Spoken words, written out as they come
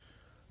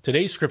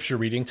Today's scripture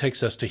reading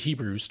takes us to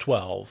Hebrews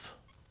 12.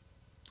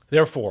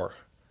 Therefore,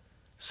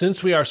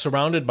 since we are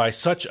surrounded by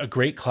such a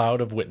great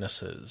cloud of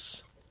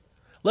witnesses,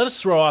 let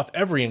us throw off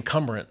every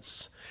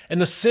encumbrance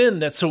and the sin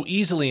that so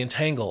easily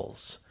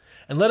entangles,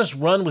 and let us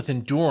run with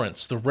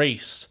endurance the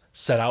race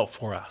set out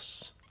for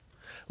us.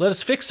 Let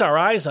us fix our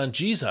eyes on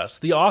Jesus,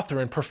 the author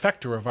and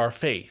perfecter of our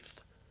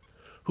faith,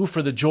 who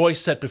for the joy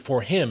set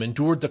before him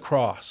endured the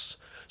cross,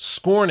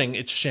 scorning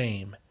its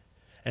shame,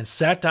 and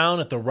sat down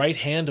at the right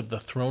hand of the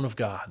throne of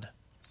God.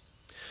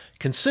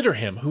 Consider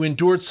him who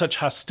endured such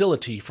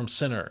hostility from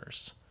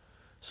sinners,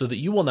 so that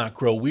you will not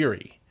grow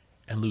weary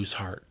and lose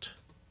heart.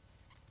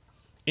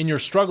 In your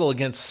struggle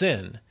against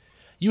sin,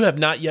 you have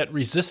not yet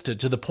resisted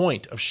to the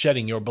point of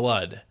shedding your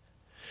blood,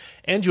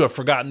 and you have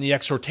forgotten the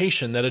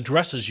exhortation that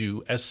addresses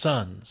you as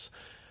sons.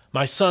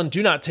 My son,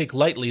 do not take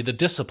lightly the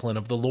discipline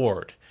of the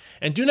Lord,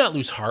 and do not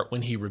lose heart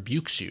when he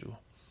rebukes you.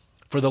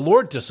 For the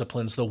Lord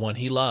disciplines the one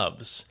he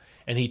loves,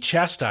 and he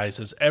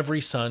chastises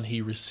every son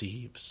he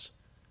receives.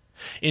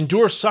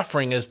 Endure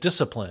suffering as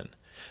discipline.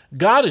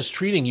 God is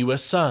treating you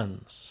as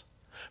sons.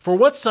 For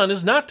what son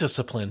is not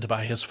disciplined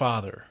by his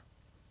father?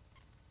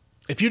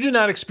 If you do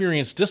not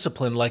experience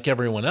discipline like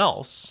everyone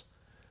else,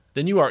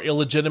 then you are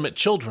illegitimate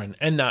children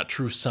and not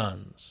true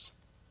sons.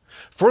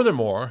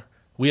 Furthermore,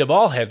 we have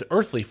all had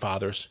earthly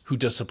fathers who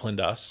disciplined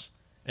us,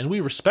 and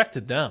we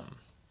respected them.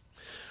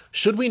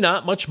 Should we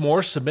not much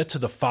more submit to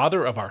the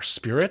Father of our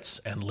spirits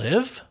and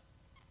live?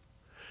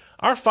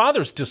 Our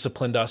fathers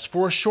disciplined us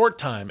for a short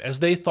time as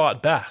they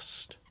thought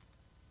best,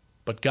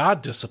 but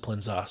God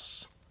disciplines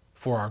us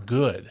for our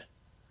good,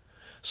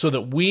 so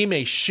that we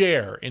may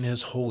share in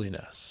his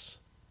holiness.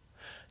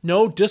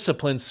 No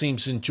discipline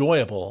seems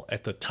enjoyable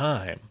at the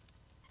time,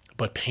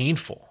 but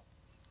painful.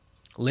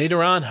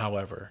 Later on,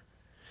 however,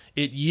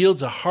 it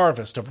yields a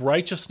harvest of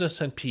righteousness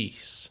and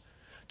peace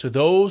to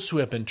those who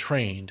have been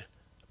trained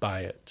by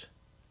it.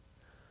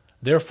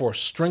 Therefore,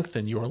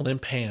 strengthen your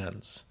limp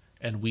hands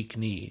and weak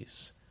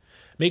knees.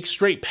 Make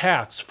straight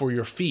paths for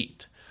your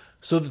feet,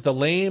 so that the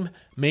lame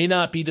may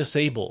not be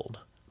disabled,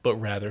 but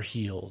rather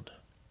healed.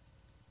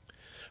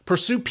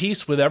 Pursue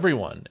peace with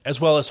everyone, as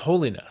well as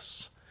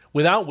holiness,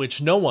 without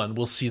which no one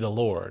will see the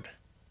Lord.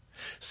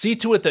 See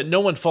to it that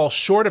no one falls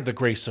short of the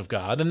grace of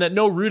God, and that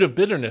no root of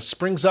bitterness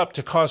springs up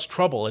to cause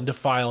trouble and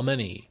defile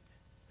many.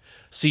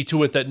 See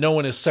to it that no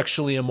one is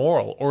sexually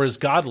immoral or is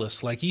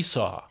godless like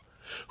Esau,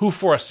 who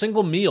for a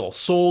single meal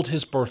sold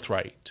his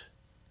birthright.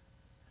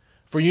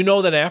 For you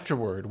know that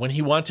afterward, when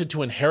he wanted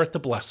to inherit the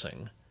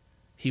blessing,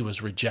 he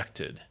was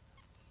rejected.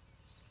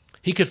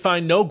 He could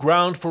find no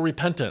ground for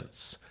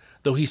repentance,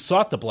 though he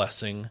sought the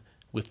blessing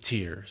with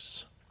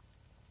tears.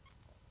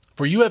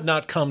 For you have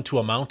not come to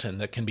a mountain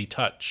that can be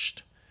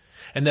touched,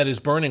 and that is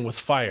burning with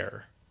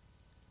fire,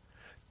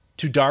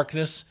 to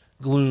darkness,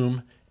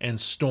 gloom, and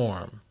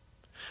storm,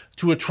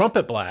 to a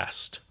trumpet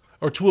blast,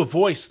 or to a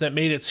voice that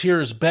made its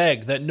hearers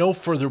beg that no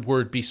further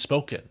word be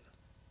spoken.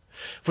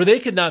 For they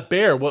could not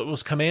bear what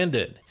was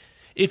commanded.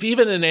 If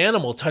even an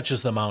animal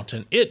touches the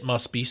mountain, it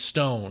must be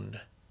stoned.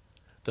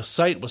 The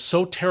sight was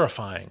so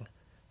terrifying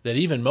that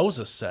even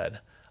Moses said,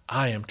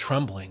 I am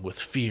trembling with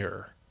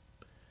fear.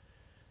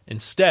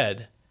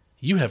 Instead,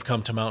 you have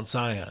come to Mount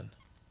Zion,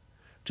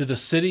 to the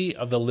city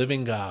of the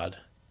living God,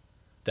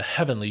 the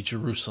heavenly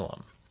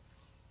Jerusalem.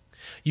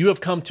 You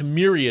have come to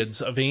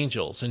myriads of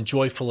angels in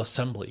joyful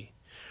assembly,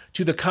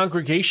 to the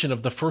congregation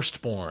of the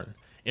firstborn,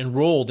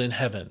 enrolled in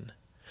heaven.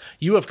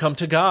 You have come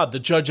to God, the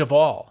judge of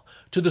all,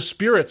 to the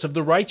spirits of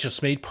the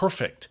righteous made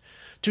perfect,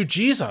 to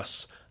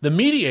Jesus, the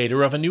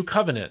mediator of a new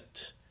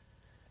covenant,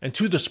 and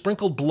to the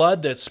sprinkled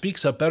blood that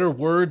speaks a better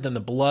word than the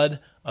blood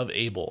of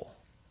Abel.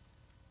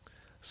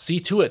 See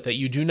to it that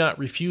you do not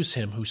refuse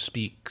him who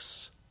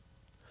speaks.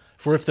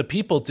 For if the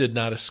people did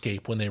not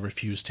escape when they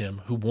refused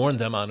him who warned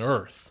them on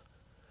earth,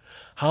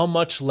 how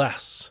much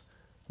less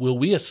will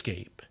we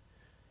escape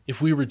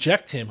if we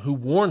reject him who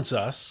warns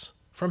us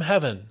from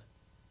heaven?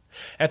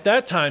 At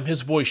that time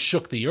his voice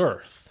shook the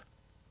earth,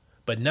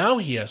 but now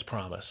he has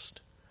promised,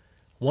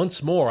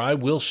 once more I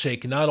will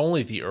shake not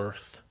only the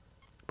earth,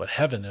 but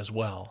heaven as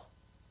well.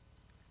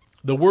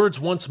 The words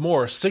once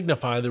more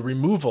signify the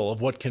removal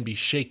of what can be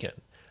shaken,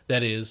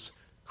 that is,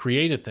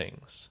 created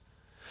things,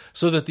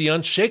 so that the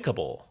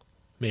unshakable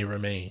may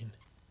remain.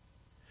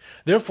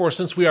 Therefore,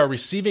 since we are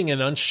receiving an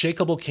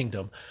unshakable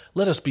kingdom,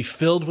 let us be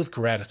filled with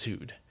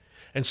gratitude,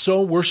 and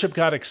so worship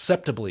God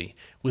acceptably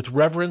with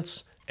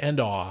reverence and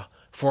awe,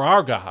 for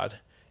our God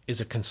is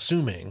a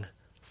consuming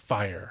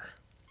fire.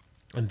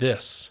 And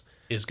this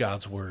is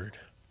God's word.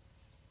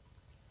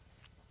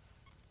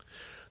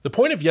 The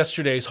point of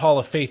yesterday's Hall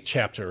of Faith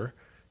chapter,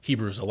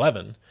 Hebrews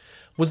 11,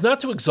 was not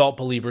to exalt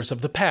believers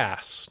of the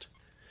past.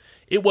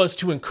 It was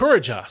to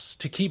encourage us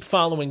to keep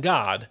following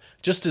God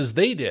just as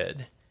they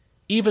did,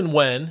 even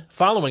when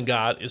following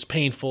God is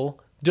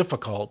painful,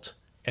 difficult,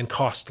 and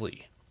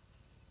costly.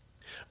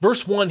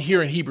 Verse 1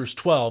 here in Hebrews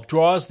 12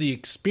 draws the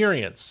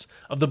experience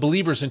of the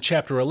believers in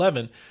chapter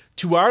 11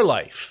 to our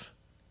life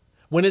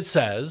when it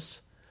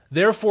says,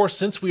 Therefore,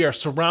 since we are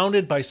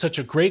surrounded by such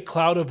a great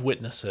cloud of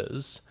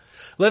witnesses,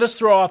 let us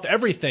throw off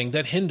everything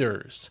that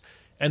hinders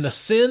and the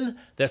sin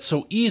that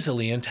so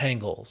easily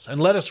entangles,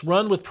 and let us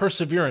run with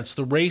perseverance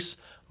the race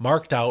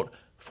marked out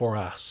for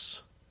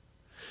us.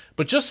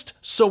 But just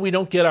so we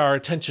don't get our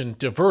attention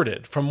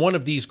diverted from one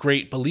of these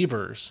great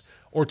believers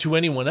or to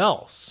anyone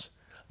else,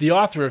 the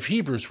author of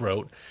Hebrews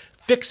wrote,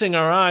 fixing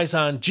our eyes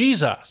on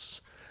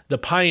Jesus, the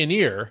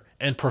pioneer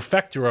and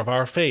perfecter of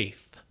our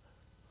faith.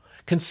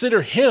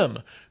 Consider him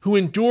who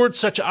endured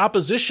such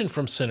opposition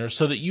from sinners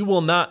so that you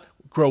will not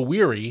grow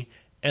weary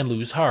and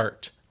lose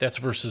heart. That's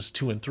verses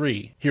 2 and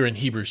 3 here in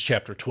Hebrews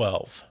chapter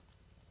 12.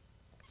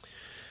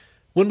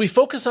 When we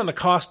focus on the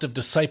cost of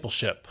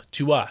discipleship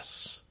to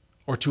us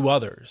or to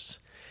others,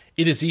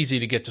 it is easy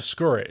to get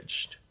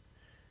discouraged.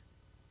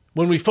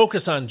 When we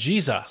focus on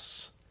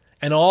Jesus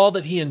and all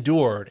that he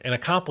endured and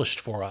accomplished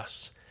for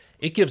us,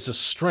 it gives us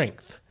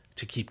strength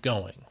to keep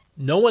going.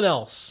 No one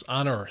else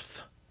on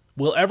earth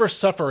will ever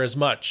suffer as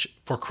much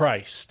for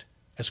Christ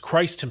as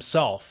Christ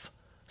himself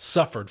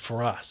suffered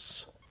for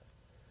us.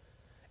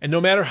 And no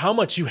matter how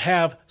much you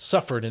have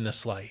suffered in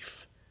this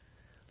life,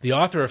 the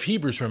author of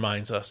Hebrews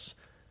reminds us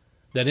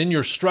that in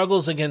your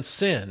struggles against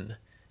sin,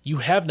 you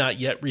have not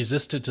yet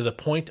resisted to the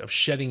point of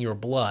shedding your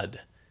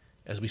blood,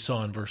 as we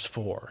saw in verse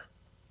 4.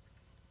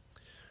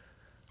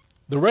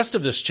 The rest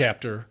of this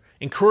chapter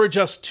encourage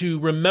us to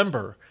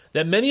remember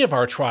that many of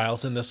our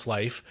trials in this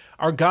life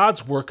are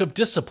God's work of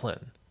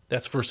discipline.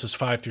 That's verses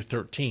 5 through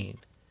 13.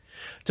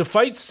 To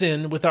fight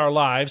sin with our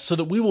lives so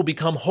that we will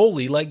become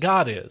holy like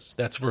God is.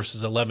 That's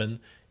verses 11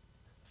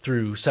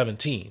 through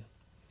 17.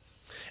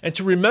 And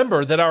to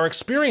remember that our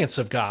experience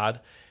of God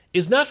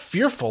is not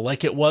fearful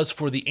like it was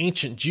for the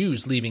ancient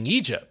Jews leaving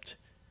Egypt,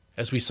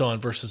 as we saw in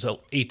verses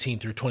 18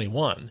 through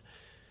 21,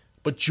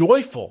 but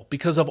joyful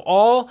because of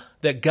all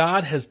that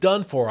God has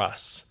done for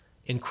us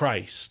in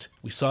Christ.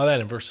 We saw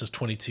that in verses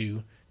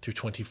 22 through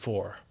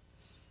 24.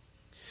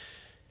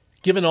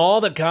 Given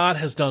all that God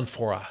has done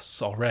for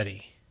us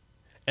already,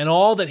 and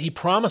all that he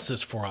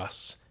promises for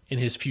us in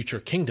his future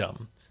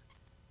kingdom,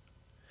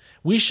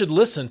 we should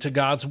listen to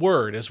God's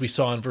word, as we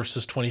saw in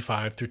verses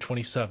 25 through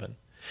 27,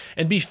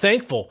 and be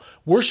thankful,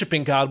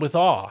 worshiping God with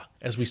awe,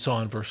 as we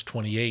saw in verse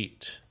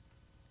 28.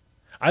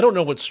 I don't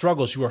know what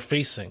struggles you are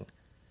facing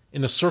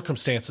in the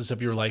circumstances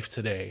of your life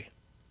today,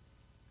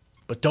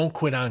 but don't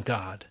quit on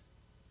God.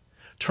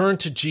 Turn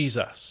to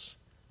Jesus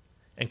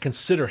and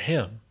consider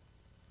him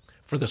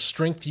for the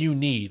strength you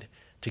need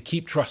to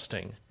keep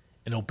trusting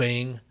and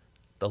obeying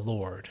the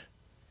Lord.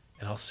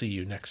 And I'll see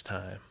you next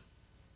time.